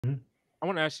I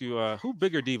want to ask you, who's a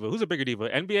bigger diva?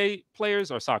 NBA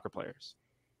players or soccer players?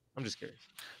 I'm just curious.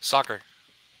 Soccer.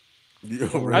 Yeah,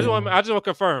 I really. just want to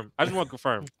confirm. I just want to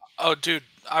confirm. Oh, dude,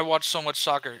 I watch so much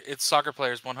soccer. It's soccer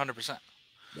players, 100%.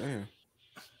 Damn.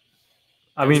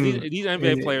 I But mean, these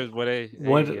NBA players, what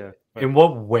yeah. in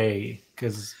what way?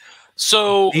 Because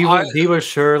So Diva,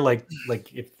 sure, like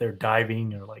if they're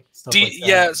diving or like stuff like that.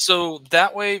 yeah, so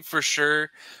that way for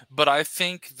sure. But I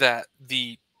think that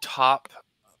the top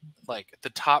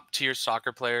tier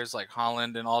soccer players like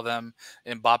Holland and all them,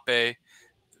 Mbappe,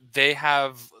 they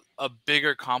have a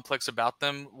bigger complex about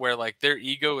them where like their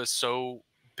ego is so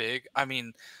big. I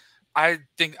mean, I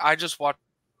think I just watched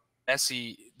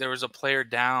Messi. There was a player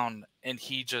down, and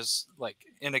he just like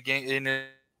in a game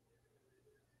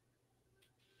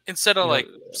instead of like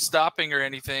stopping or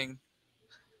anything.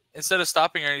 Instead of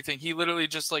stopping or anything, he literally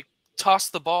just like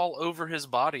tossed the ball over his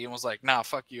body and was like, "Nah,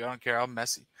 fuck you. I don't care. I'm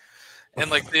Messi." And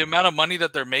like the amount of money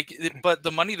that they're making, but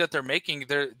the money that they're making,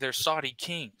 they're Saudi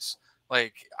kings.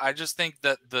 Like I just think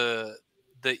that the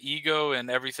ego and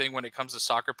everything when it comes to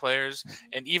soccer players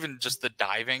and even just the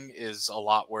diving is a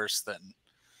lot worse than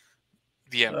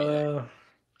the NBA.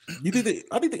 You think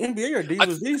I think the NBA are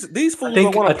divas. These fools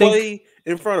don't want to play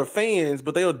in front of fans,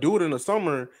 but they'll do it in the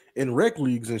summer in rec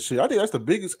leagues and shit. I think that's the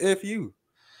biggest FU.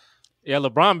 Yeah,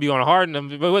 LeBron be on hard in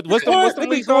them. But what's the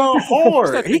league called?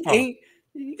 Hard.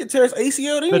 He can tear his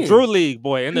ACL in. The Drew League,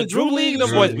 boy. In the Drew League,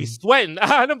 them boys be sweating.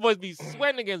 Them boys be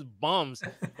sweating against bums.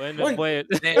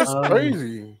 That's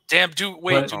crazy. Damn, do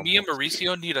me and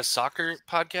Mauricio need a soccer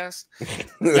podcast?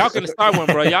 Y'all can start one,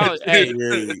 bro. Y'all, hey.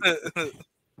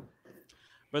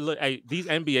 But look, hey, these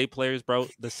NBA players, bro,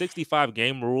 the 65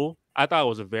 game rule, I thought it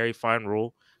was a very fine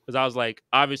rule because I was like,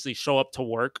 obviously, show up to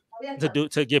work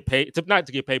to get paid, not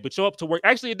to get paid, but show up to work.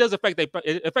 Actually, it does affect their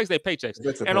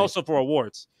paychecks and also for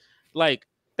awards. Like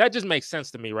that just makes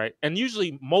sense to me, right? And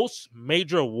usually, most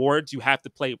major awards you have to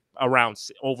play around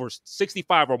over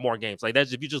 65 or more games. Like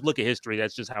that's if you just look at history,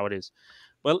 that's just how it is.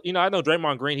 But I know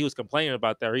Draymond Green, he was complaining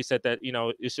about that. He said that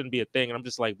it shouldn't be a thing, and I'm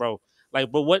just like, bro. Like,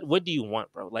 but what do you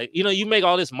want, bro? Like, you make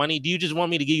all this money. Do you just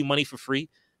want me to give you money for free?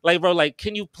 Like, bro, like,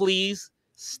 can you please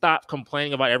stop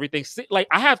complaining about everything? Like,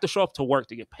 I have to show up to work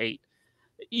to get paid.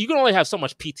 You can only have so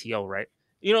much PTO, right?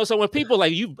 So when people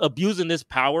like you abusing this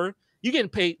power, you getting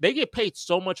paid. They get paid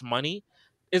so much money.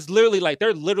 It's literally like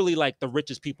they're literally like the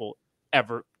richest people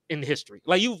ever in history.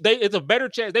 Like it's a better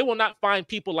chance. They will not find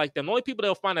people like them. The only people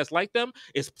they'll find that's like them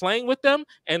is playing with them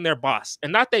and their boss,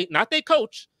 and not they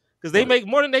coach. Because they make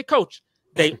more than they coach.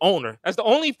 They owner. That's the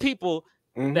only people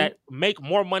that make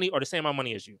more money or the same amount of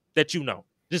money as you that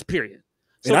Just period.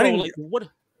 So I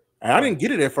didn't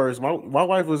get it at first. My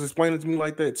wife was explaining to me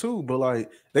like that too. But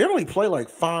like they only play like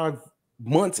 5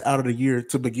 months out of the year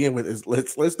to begin with.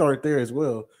 Let's start there as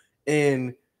well.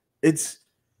 And it's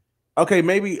okay.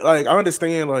 Maybe like I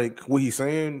understand like what he's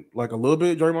saying like a little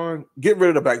bit. Draymond, get rid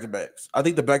of the back-to-backs. I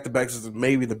think the back-to-backs is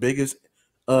maybe the biggest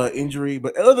injury,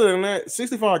 but other than that,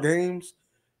 65 games,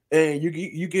 and you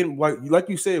get like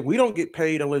you said, we don't get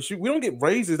paid unless we don't get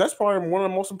raises. That's probably one of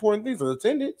the most important things, is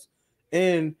attendance,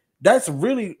 and that's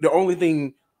really the only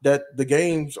thing that the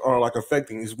games are like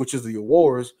affecting which is the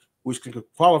awards, which can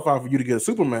qualify for you to get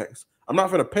a supermax. I'm not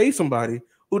going to pay somebody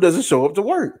who doesn't show up to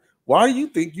work. Why do you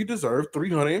think you deserve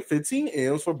 315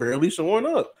 M's for barely showing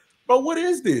up? But what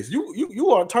is this? You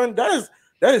are turning that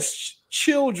is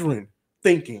children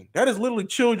thinking. That is literally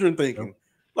children thinking.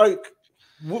 Like,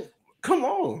 come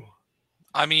on.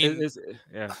 I mean,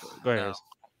 yeah. Go ahead.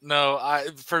 No,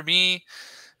 for me,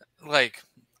 like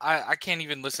I can't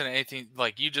even listen to anything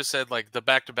like you just said. Like the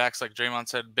back-to-backs, like Draymond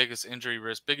said, biggest injury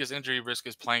risk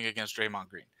is playing against Draymond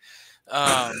Green.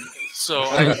 So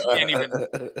I can't even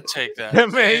take that.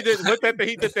 Man, he did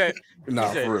that.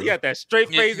 Nah, he got that straight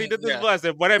face. He did this bus. I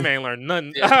said, "Boy, that man learned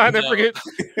nothing." I never forget.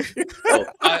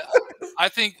 I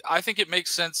think it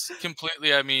makes sense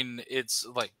completely. I mean, it's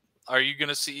like, are you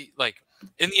gonna see like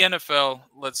in the NFL?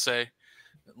 Let's say,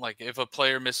 like if a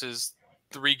player misses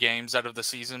 3 games out of the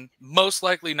season, most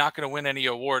likely not going to win any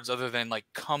awards other than like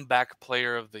comeback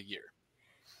player of the year.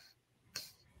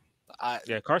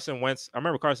 Carson Wentz. I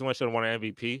remember Carson Wentz should have won an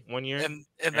MVP one year, and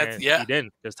that's he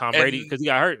didn't because Tom Brady he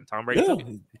got hurt. Tom Brady took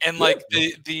it. And like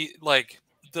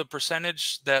the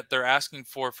percentage that they're asking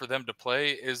for them to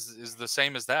play is the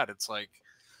same as that. It's like,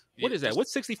 what is that?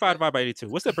 What's 65 divided by 82?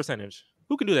 What's the percentage?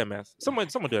 Who can do that math? Someone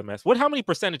do that math. How many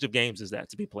percentage of games is that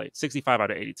to be played? 65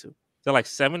 out of 82. Is that like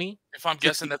 70? If I'm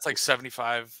guessing, that's like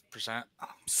 75%.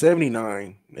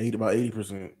 79, about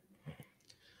 80%.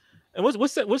 And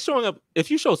what's showing up? If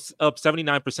you show up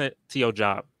 79% to your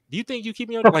job, Do you think you keep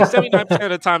your like 79% of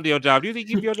the time to your job? Do you think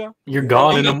you keep your job? You're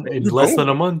gone in less than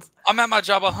a month. I'm at my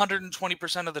job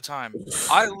 120% of the time.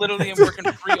 I literally am working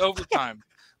free overtime.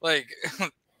 Like,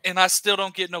 and I still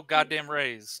don't get no goddamn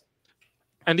raise.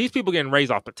 And these people getting raised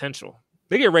off potential.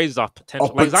 They get raises off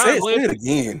potential. Oh, Like say Zion Williams, it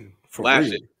again. For Flash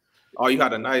real. it. Oh, you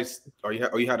had a nice, or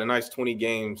you had a nice 20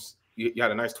 games. You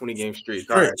had a nice 20 game streak.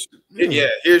 All right. Yeah,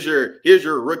 here's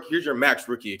your max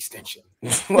rookie extension.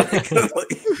 Damn,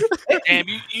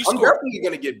 you I'm scored. definitely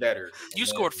gonna get better. You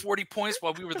scored 40 points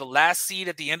while we were the last seed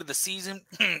at the end of the season.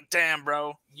 Damn,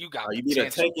 bro, you got. You need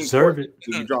a tanking. Serve it.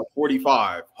 You dropped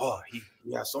 45. Oh, he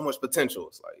has so much potential.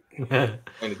 It's like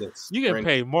you get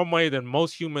paid more money than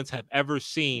most humans have ever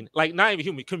seen. Like not even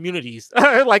human communities,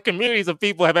 like communities of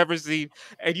people have ever seen.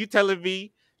 And you telling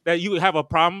me that you have a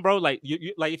problem, bro? Like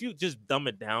you like if you just dumb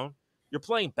it down, you're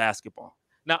playing basketball.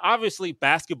 Now, obviously,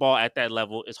 basketball at that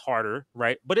level is harder,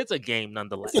 right? But it's a game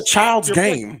nonetheless. It's a child's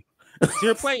game.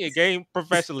 You're playing a game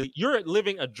professionally. You're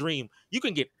living a dream. You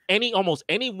can get almost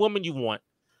any woman you want.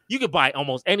 You can buy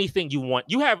almost anything you want.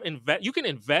 You can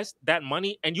invest that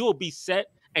money and you will be set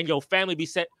and your family be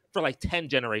set for like 10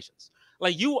 generations.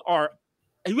 Like you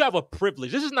have a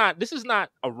privilege. This is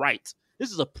not a right.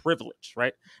 This is a privilege,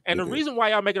 right? And the reason why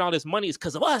y'all making all this money is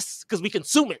because of us, because we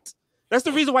consume it. That's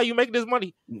the reason why you make this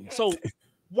money. So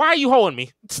why are you holding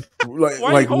me?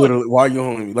 Like literally, why are you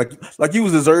holding me? Like you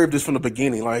was deserved this from the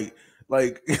beginning. Like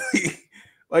like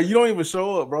you don't even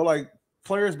show up, bro. Like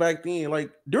players back then, like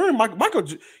during Michael,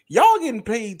 y'all getting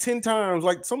paid 10 times.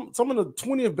 Like some of the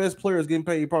 20th best players getting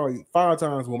paid probably 5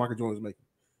 times what Michael Jordan's making,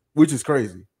 which is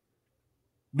crazy.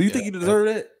 Do you think you deserve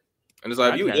that? And it's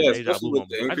like especially with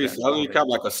the increase salary cap,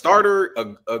 like a starter,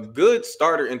 a good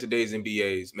starter in today's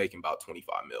NBA is making about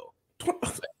 25 mil.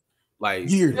 Like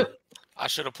year. I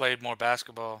should have played more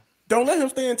basketball. Don't let him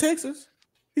stay in Texas.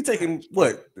 He taking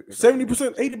what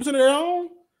 70%, 80% of their own.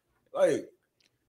 Like